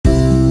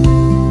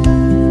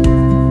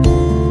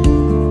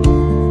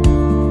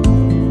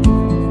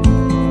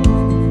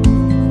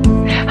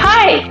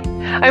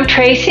I'm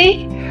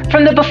Tracy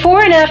from the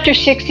Before and After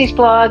 60s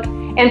blog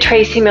and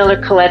Tracy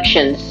Miller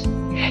Collections.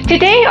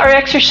 Today our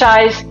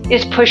exercise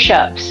is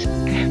push-ups.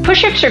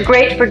 Push-ups are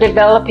great for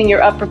developing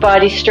your upper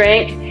body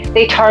strength.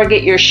 They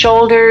target your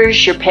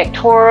shoulders, your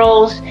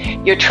pectorals,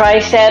 your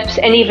triceps,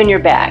 and even your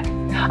back.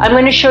 I'm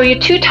going to show you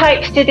two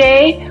types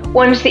today.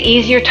 One's the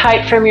easier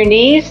type from your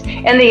knees,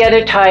 and the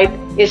other type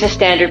is a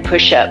standard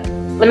push-up.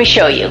 Let me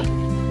show you.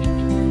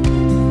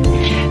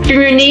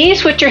 From your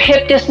knees, which are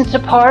hip distance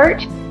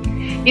apart,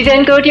 you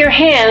then go to your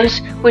hands,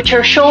 which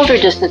are shoulder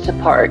distance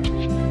apart.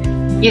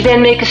 You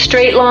then make a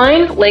straight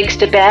line, legs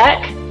to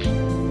back,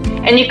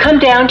 and you come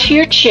down to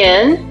your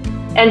chin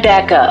and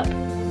back up.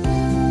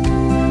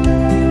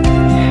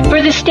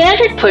 For the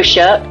standard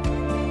push-up,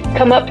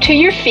 come up to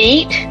your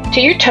feet,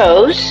 to your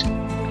toes,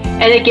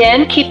 and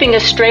again, keeping a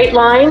straight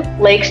line,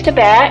 legs to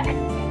back.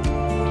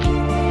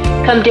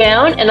 Come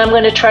down, and I'm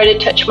going to try to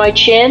touch my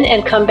chin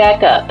and come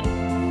back up.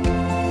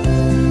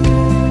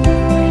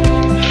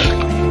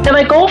 Now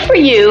my goal for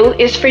you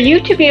is for you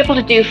to be able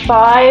to do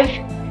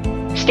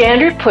 5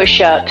 standard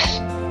push-ups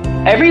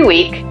every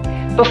week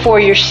before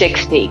you're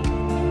 60.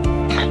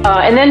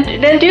 And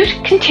then do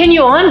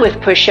continue on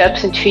with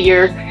push-ups into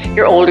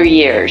your older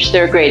years.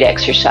 They're a great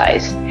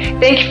exercise.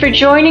 Thank you for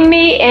joining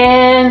me,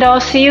 and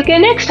I'll see you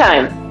again next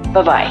time.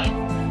 Bye-bye.